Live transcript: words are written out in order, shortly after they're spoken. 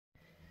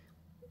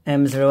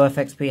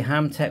M0FXP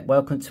HELTEC,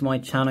 welcome to my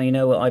channel. You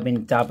know, I've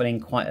been dabbling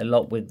quite a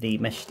lot with the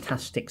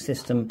MESHTASTIC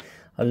system,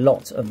 a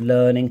lot of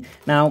learning.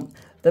 Now,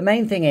 the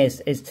main thing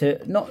is to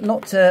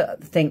not to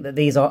think that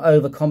these are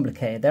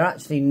overcomplicated. They're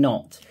actually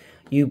not.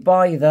 You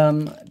buy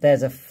them,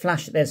 there's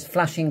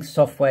flashing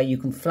software, you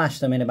can flash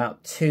them in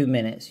about 2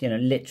 minutes, you know,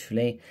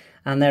 literally,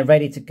 and they're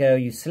ready to go.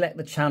 You select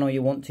the channel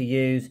you want to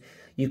use.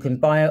 You can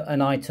buy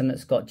an item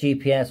that's got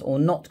GPS or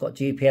not got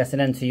GPS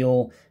and enter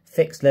your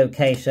fixed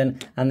location,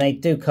 and they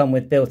do come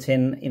with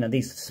built-in, you know,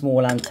 these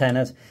small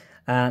antennas.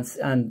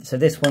 And so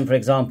this one, for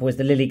example, is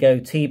the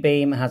LilyGo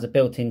T-Beam. It has a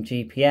built-in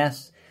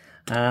GPS.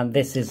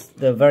 This is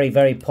the very,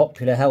 very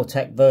popular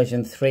HELTEC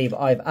version 3, but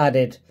I've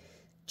added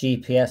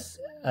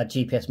a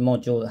GPS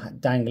module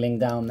dangling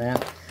down there.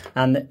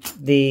 And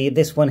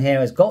this one here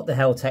has got the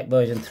HELTEC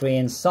version 3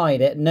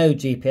 inside it, no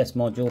GPS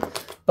module,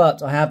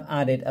 but I have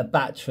added a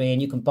battery,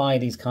 and you can buy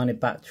these kind of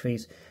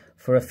batteries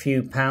for a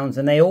few pounds,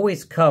 and they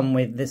always come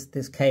with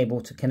this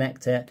cable to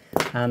connect it,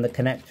 and the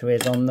connector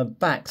is on the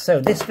back.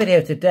 So this video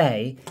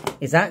today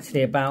is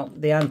actually about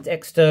the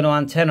external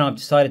antenna I've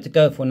decided to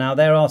go for. Now,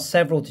 there are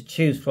several to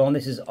choose from.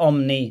 This is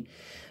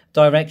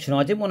omnidirectional.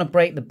 I didn't want to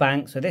break the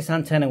bank, so this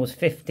antenna was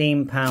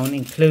 £15,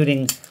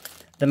 including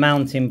the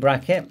mounting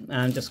bracket,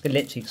 and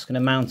literally just going to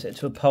mount it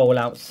to a pole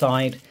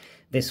outside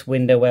this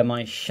window where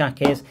my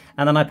shack is.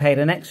 And then I paid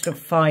an extra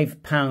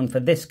 £5 for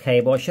this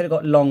cable. I should have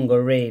got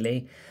longer,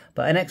 really,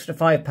 but an extra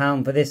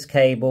 £5 for this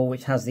cable,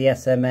 which has the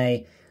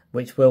SMA,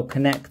 which will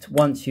connect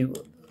once you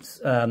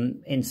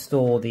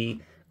install the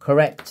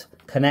correct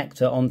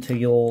connector onto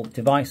your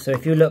device. So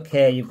if you look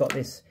here, you've got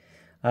this,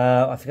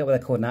 I forget what they're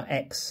called now,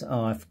 it's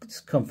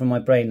come from my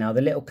brain now,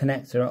 the little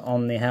connector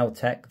on the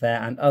HELTEC there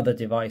and other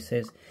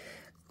devices.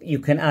 You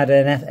can add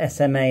an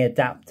SMA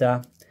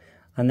adapter,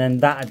 and then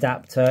that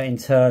adapter in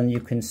turn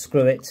you can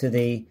screw it to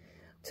the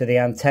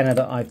antenna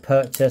that I've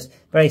purchased.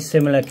 Very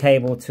similar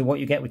cable to what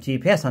you get with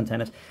GPS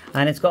antennas,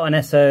 and it's got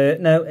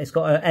it's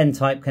got an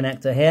N-type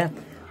connector here,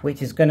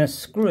 which is going to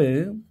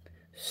screw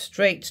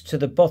straight to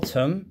the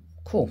bottom.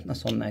 Cool,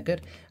 that's on there,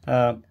 good.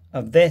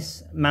 Of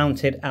this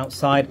mounted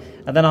outside,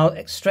 and then I'll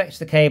stretch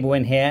the cable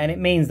in here, and it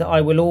means that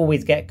I will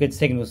always get good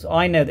signals. So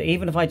I know that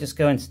even if I just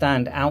go and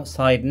stand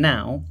outside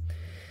now,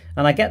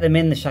 and I get them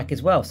in the shack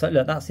as well. So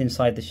look, that's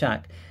inside the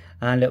shack.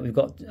 And look, we've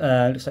got,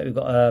 looks like we've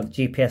got a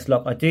GPS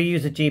lock. I do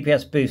use a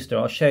GPS booster,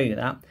 I'll show you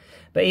that.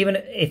 But even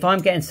if I'm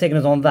getting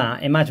signals on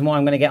that, imagine what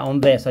I'm going to get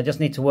on this. I just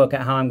need to work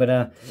out how I'm going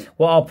to,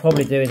 what I'll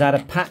probably do is add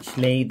a patch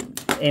lead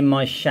in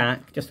my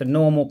shack, just a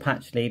normal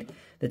patch lead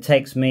that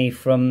takes me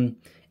from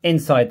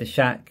inside the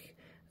shack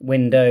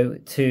window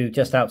to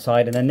just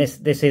outside. And then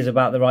this is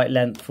about the right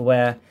length for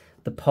where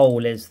the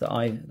pole is that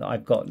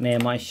I've got near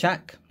my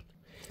shack.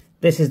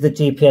 This is the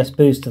GPS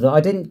booster that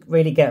I didn't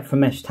really get from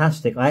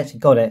MESHTASTIC. I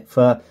actually got it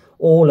for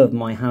all of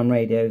my ham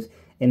radios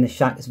in the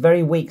shack. It's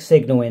very weak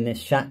signal in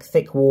this shack,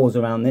 thick walls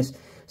around this.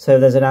 So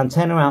there's an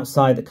antenna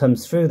outside that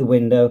comes through the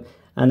window,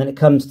 and then it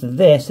comes to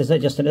this. Is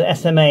just an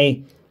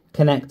SMA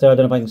connector. I don't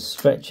know if I can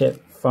stretch it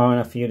far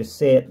enough for you to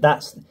see it.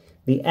 That's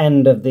the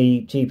end of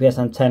the GPS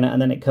antenna, and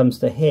then it comes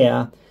to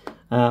here.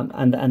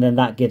 And then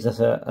that gives us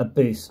a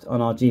boost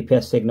on our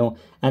GPS signal,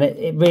 and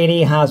it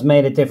really has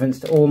made a difference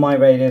to all my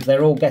radios.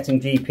 They're all getting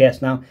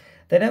GPS now.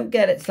 They don't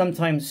get it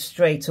sometimes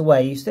straight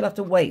away. You still have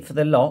to wait for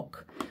the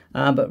lock,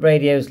 but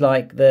radios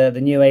like the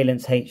new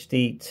Alliance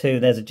HD2,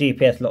 there's a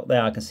GPS lock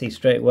there. I can see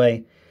straight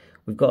away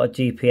we've got a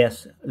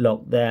GPS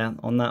lock there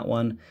on that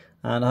one,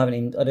 and I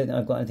don't think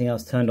I've got anything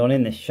else turned on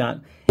in this shack.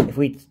 If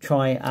we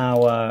try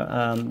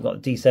our we've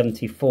got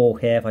D74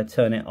 here, if I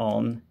turn it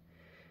on,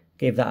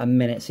 give that a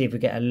minute, see if we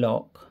get a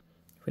lock.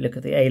 If we look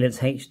at the Alliance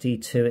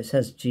HD2, it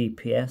says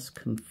GPS,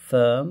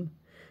 confirm,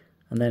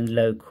 and then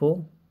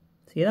local.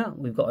 See that?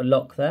 We've got a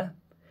lock there.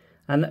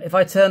 And if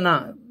I turn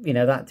that, you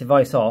know, that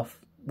device off,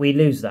 we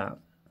lose that.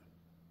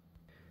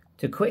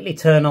 To quickly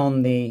turn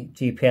on the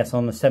GPS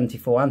on the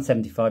 74 and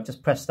 75,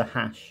 just press the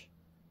hash.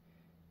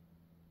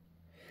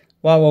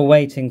 While we're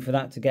waiting for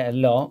that to get a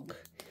lock,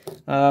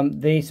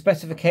 the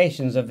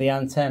specifications of the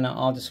antenna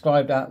are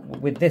described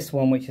with this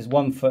one, which is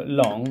 1 foot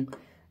long.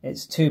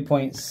 It's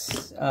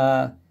 2.6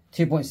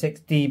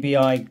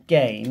 dBi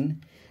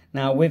gain.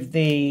 Now with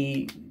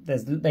the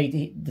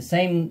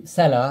same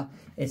seller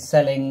is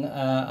selling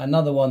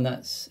another one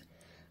that's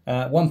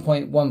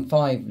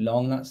 1.15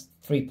 long. That's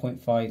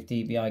 3.5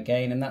 dBi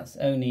gain, and that's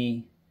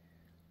only,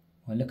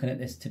 well, looking at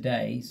this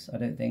today, so I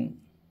think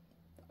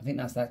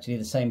that's actually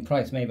the same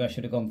price. Maybe I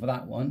should have gone for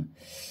that one.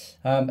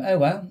 Oh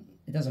well,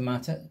 it doesn't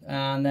matter.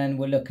 And then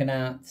we're looking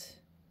at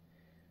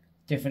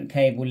different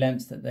cable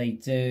lengths that they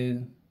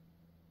do.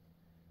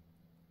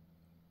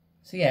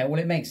 So yeah, well,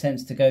 it makes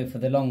sense to go for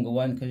the longer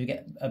one because you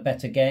get a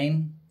better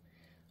gain.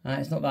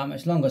 It's not that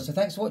much longer. So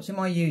thanks for watching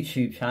my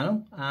YouTube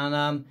channel, and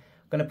I'm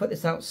going to put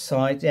this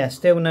outside. Yeah,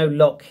 still no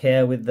lock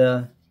here with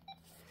the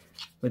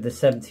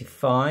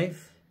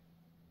 75.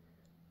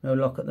 No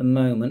lock at the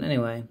moment.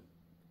 Anyway,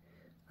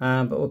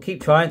 But we'll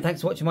keep trying.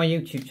 Thanks for watching my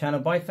YouTube channel.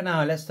 Bye for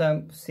now. Let's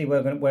see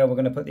where we're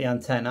going to put the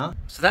antenna.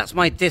 So that's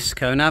my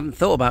disco, and I haven't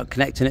thought about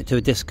connecting it to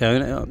a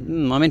disco.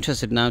 I'm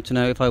interested now to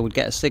know if I would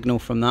get a signal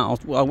from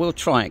that. I will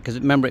try it, because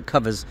remember, it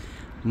covers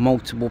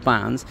multiple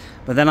bands.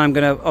 But then I'm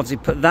going to obviously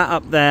put that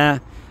up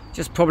there,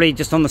 probably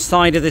just on the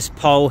side of this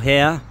pole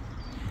here,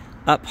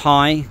 up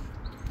high,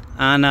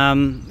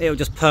 and it'll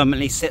just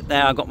permanently sit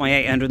there. I've got my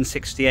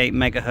 868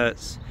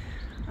 megahertz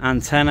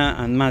antenna,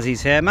 and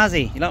Mazzy's here.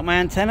 Mazzy, you like my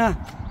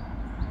antenna?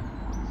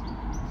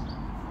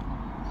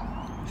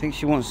 I think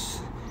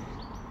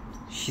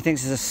she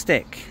thinks it's a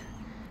stick.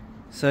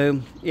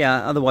 So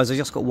yeah, otherwise I've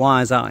just got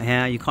wires out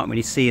here. You can't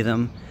really see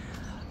them.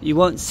 You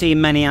won't see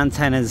many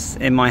antennas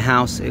in my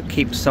house. It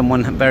keeps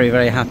someone very,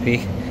 very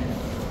happy.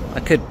 I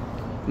could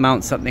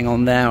mount something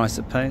on there, I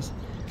suppose.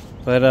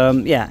 But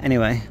yeah,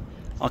 anyway,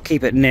 I'll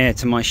keep it near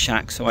to my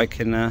shack so I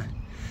can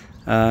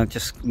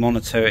just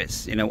monitor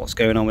its, what's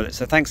going on with it.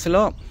 So thanks a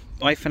lot.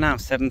 Bye for now,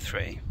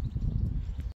 7-3.